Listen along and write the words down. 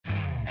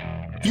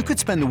You could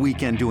spend the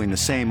weekend doing the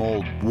same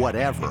old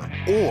whatever,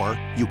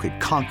 or you could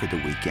conquer the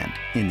weekend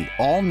in the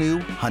all-new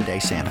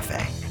Hyundai Santa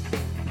Fe.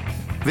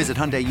 Visit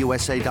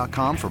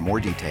HyundaiUSA.com for more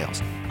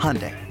details.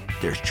 Hyundai,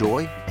 there's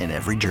joy in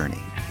every journey.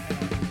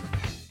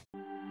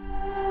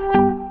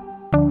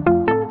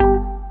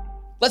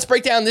 Let's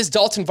break down this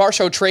Daulton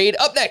Varsho trade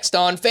up next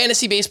on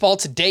Fantasy Baseball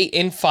Today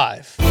in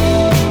 5.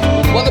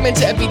 Welcome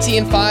into FBT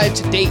in 5.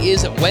 Today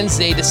is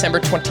Wednesday, December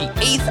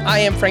 28th. I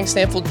am Frank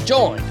Stanfield,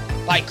 joined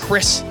by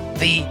Chris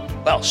the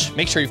Welsh.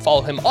 Make sure you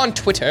follow him on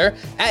Twitter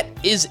at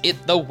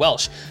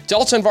IsItTheWelsh.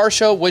 Daulton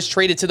Varsho was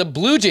traded to the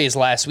Blue Jays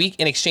last week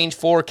in exchange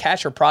for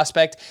catcher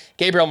prospect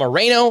Gabriel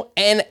Moreno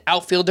and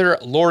outfielder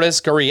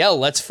Lourdes Gurriel.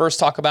 Let's first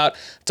talk about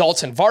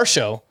Daulton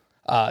Varsho,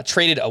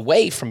 traded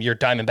away from your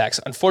Diamondbacks,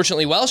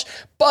 unfortunately, Welsh,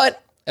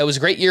 but it was a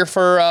great year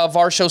for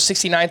Varsho,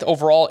 69th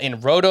overall in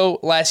Roto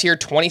last year,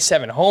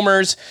 27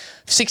 homers,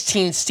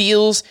 16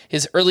 steals,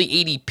 his early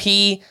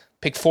ADP,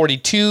 pick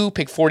 42,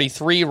 pick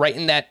 43, right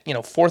in that,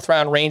 fourth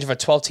round range of a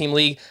 12-team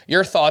league.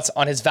 Your thoughts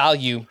on his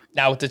value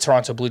now with the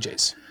Toronto Blue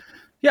Jays?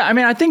 Yeah,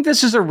 I think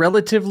this is a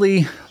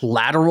relatively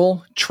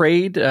lateral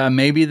trade.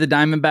 Maybe the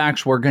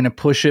Diamondbacks were going to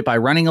push it by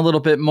running a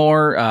little bit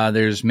more.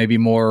 There's maybe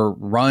more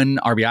run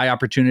RBI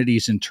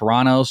opportunities in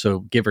Toronto, so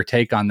give or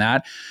take on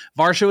that.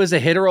 Varsho is a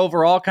hitter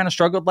overall, kind of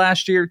struggled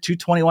last year,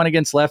 221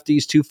 against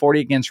lefties,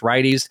 240 against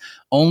righties,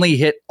 only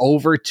hit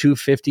over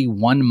 250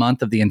 1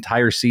 month of the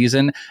entire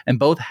season, and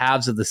both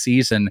halves of the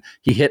season,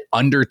 he hit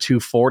under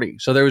 240.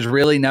 So there was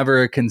really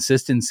never a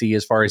consistency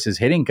as far as his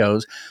hitting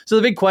goes. So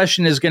the big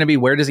question is going to be,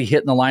 where does he hit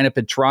in the lineup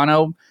at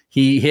Toronto?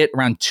 He hit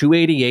around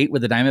 288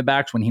 with the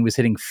Diamondbacks when he was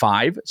hitting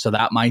 5, so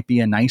that might be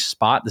a nice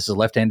spot. This is a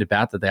left-handed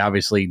bat that they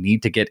obviously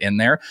need to get in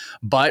there,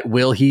 but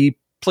will he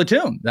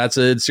platoon? That's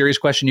a serious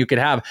question you could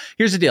have.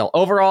 Here's the deal.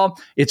 Overall,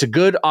 it's a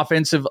good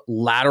offensive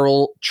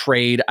lateral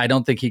trade. I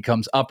don't think he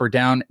comes up or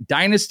down.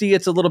 Dynasty,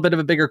 it's a little bit of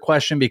a bigger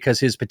question because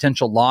his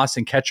potential loss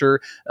in catcher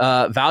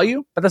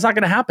value, but that's not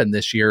going to happen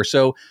this year.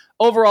 So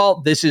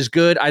overall, this is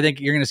good. I think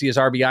you're going to see his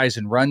RBIs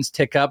and runs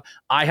tick up.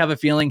 I have a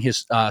feeling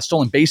his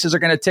stolen bases are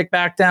going to tick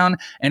back down.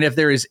 And if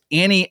there is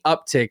any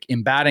uptick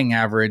in batting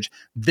average,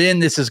 then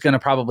this is going to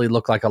probably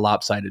look like a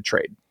lopsided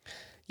trade.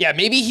 Yeah,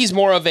 maybe he's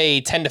more of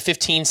a 10 to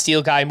 15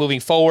 steal guy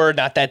moving forward,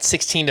 not that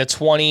 16 to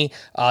 20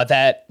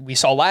 that we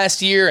saw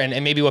last year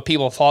and maybe what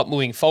people thought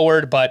moving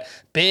forward, but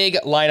big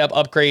lineup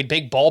upgrade,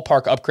 big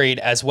ballpark upgrade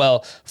as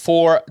well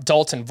for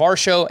Daulton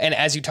Varsho. And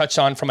as you touched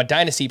on from a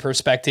dynasty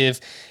perspective,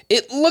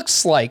 it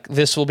looks like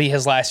this will be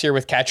his last year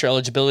with catcher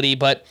eligibility,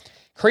 but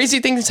crazy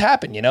things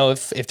happen.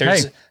 If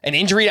there's an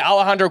injury to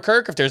Alejandro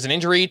Kirk, if there's an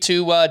injury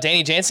to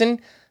Danny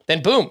Jansen,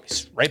 then boom,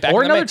 he's right back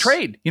or in the another mix.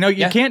 trade.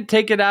 You can't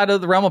take it out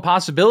of the realm of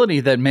possibility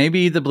that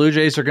maybe the Blue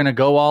Jays are going to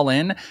go all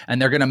in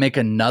and they're going to make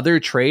another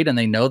trade, and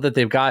they know that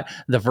they've got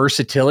the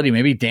versatility.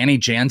 Maybe Danny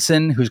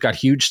Jansen, who's got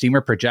huge steamer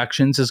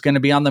projections, is going to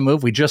be on the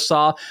move. We just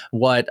saw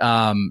what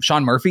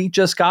Sean Murphy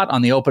just got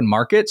on the open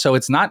market, so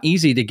it's not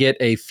easy to get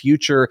a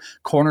future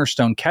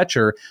cornerstone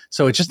catcher.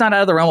 So it's just not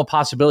out of the realm of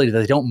possibility that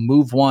they don't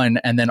move one,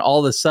 and then all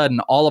of a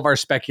sudden, all of our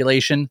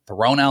speculation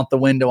thrown out the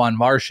window on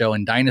Varsho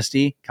and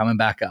Dynasty coming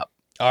back up.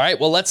 All right,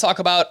 well, let's talk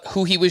about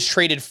who he was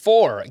traded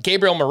for.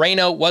 Gabriel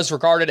Moreno was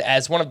regarded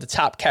as one of the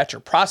top catcher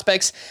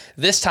prospects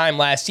this time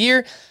last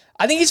year.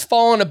 I think he's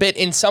fallen a bit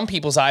in some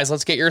people's eyes.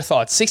 Let's get your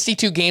thoughts.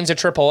 62 games at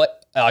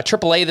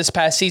AAA this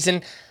past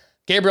season.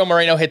 Gabriel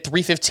Moreno hit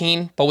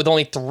 .315, but with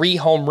only 3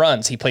 home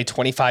runs. He played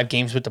 25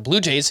 games with the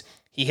Blue Jays.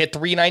 He hit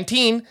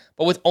 .319,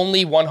 but with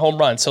only 1 home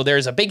run. So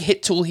there's a big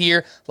hit tool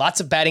here, lots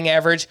of batting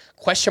average,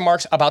 question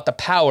marks about the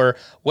power.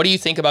 What do you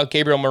think about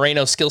Gabriel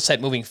Moreno's skill set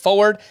moving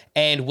forward?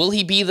 And will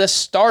he be the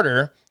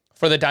starter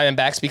for the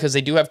Diamondbacks because they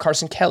do have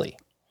Carson Kelly?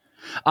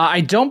 I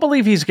don't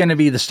believe he's going to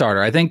be the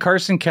starter. I think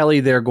Carson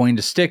Kelly they're going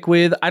to stick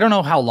with. I don't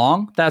know how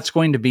long that's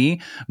going to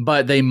be,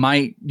 but they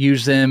might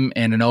use them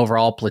in an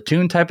overall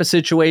platoon type of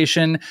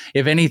situation.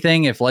 If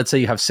anything, if let's say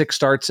you have 6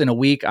 starts in a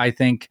week, I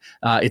think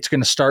it's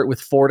going to start with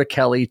 4 to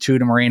Kelly, 2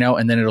 to Moreno,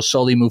 and then it'll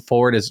slowly move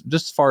forward as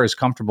just as far as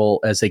comfortable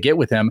as they get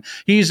with him.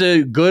 He's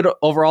a good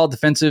overall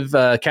defensive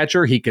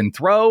catcher. He can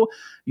throw.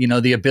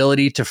 The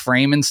ability to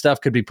frame and stuff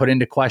could be put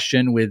into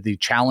question with the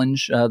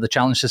challenge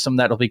system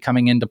that'll be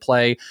coming into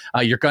play.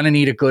 You're going to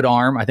need a good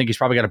arm. I think he's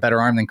probably got a better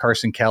arm than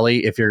Carson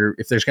Kelly if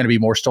there's going to be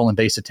more stolen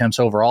base attempts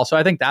overall. So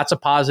I think that's a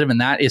positive,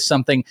 and that is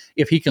something,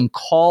 if he can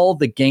call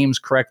the games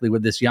correctly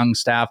with this young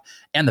staff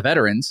and the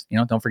veterans,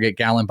 don't forget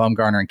Gallen,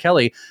 Bumgarner, and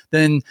Kelly,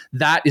 then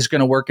that is going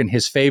to work in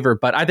his favor.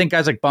 But I think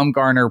guys like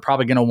Bumgarner are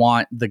probably going to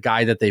want the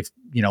guy that they've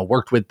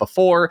worked with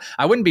before.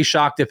 I wouldn't be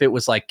shocked if it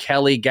was like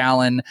Kelly,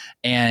 Gallen,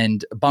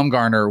 and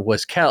Bumgarner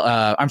was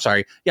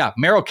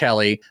Merrill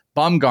Kelly,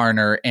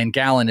 Bumgarner, and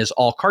Gallen is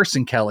all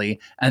Carson Kelly,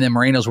 and then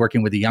Moreno's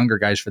working with the younger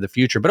guys for the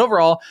future. But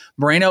overall,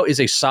 Moreno is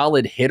a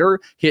solid hitter.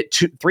 Hit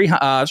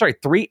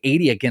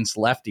 380 against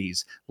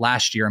lefties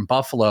last year in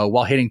Buffalo,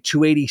 while hitting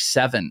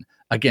 287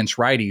 against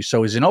righties.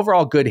 So he's an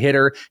overall good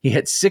hitter. He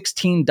hit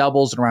 16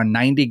 doubles in around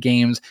 90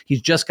 games.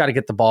 He's just got to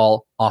get the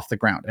ball off the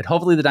ground. And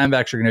hopefully the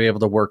Diamondbacks are going to be able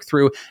to work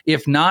through.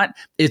 If not,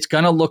 it's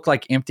going to look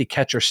like empty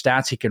catcher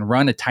stats. He can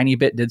run a tiny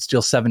bit, did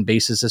steal 7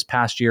 bases this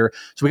past year.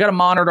 So we got to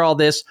monitor all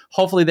this.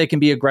 Hopefully they can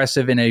be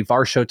aggressive in a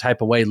Varsho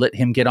type of way, let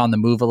him get on the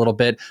move a little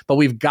bit. But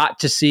we've got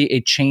to see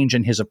a change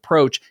in his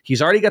approach.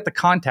 He's already got the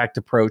contact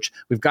approach.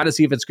 We've got to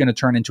see if it's going to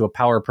turn into a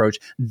power approach.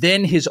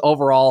 Then his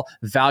overall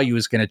value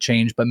is going to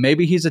change. But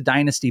maybe he's a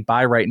dynasty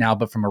buy right now.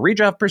 But from a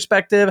redraft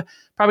perspective,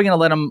 probably going to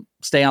let him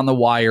stay on the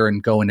wire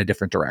and go in a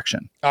different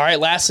direction. All right,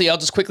 lastly, I'll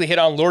just quickly hit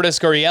on Lourdes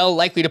Gurriel,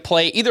 likely to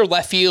play either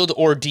left field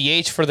or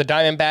DH for the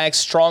Diamondbacks.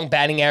 Strong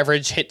batting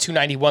average, hit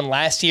 .291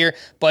 last year,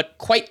 but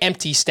quite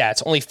empty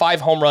stats. Only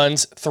 5 home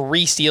runs,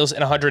 3 steals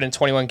in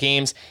 121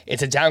 games.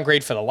 It's a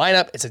downgrade for the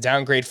lineup. It's a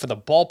downgrade for the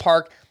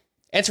ballpark.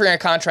 Entering a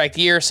contract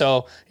year,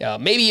 so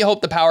maybe you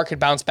hope the power could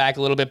bounce back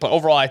a little bit, but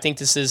overall, I think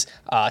this is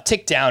a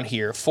tick down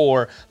here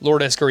for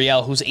Lourdes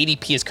Gurriel, whose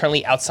ADP is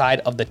currently outside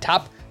of the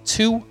top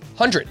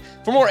 200.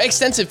 For more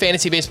extensive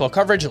fantasy baseball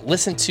coverage,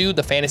 listen to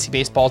the Fantasy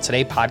Baseball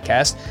Today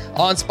podcast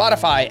on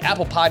Spotify,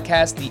 Apple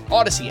Podcasts, the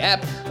Odyssey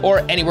app, or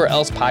anywhere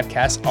else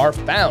podcasts are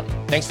found.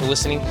 Thanks for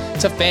listening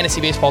to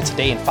Fantasy Baseball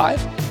Today in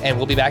 5, and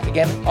we'll be back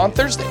again on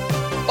Thursday.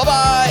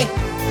 Bye-bye!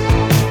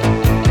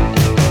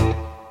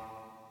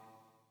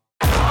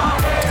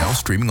 Now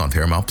streaming on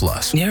Paramount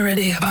Plus. You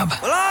ready, Bob?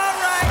 Well, all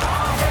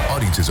right.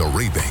 Audiences are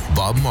raving.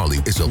 Bob Marley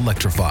is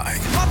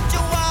electrifying.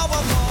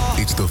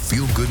 It's the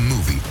feel-good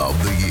movie of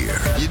the year.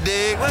 You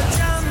dig?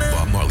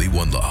 Bob Marley,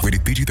 One Love.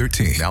 Rated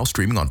PG-13. Now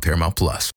streaming on Paramount Plus.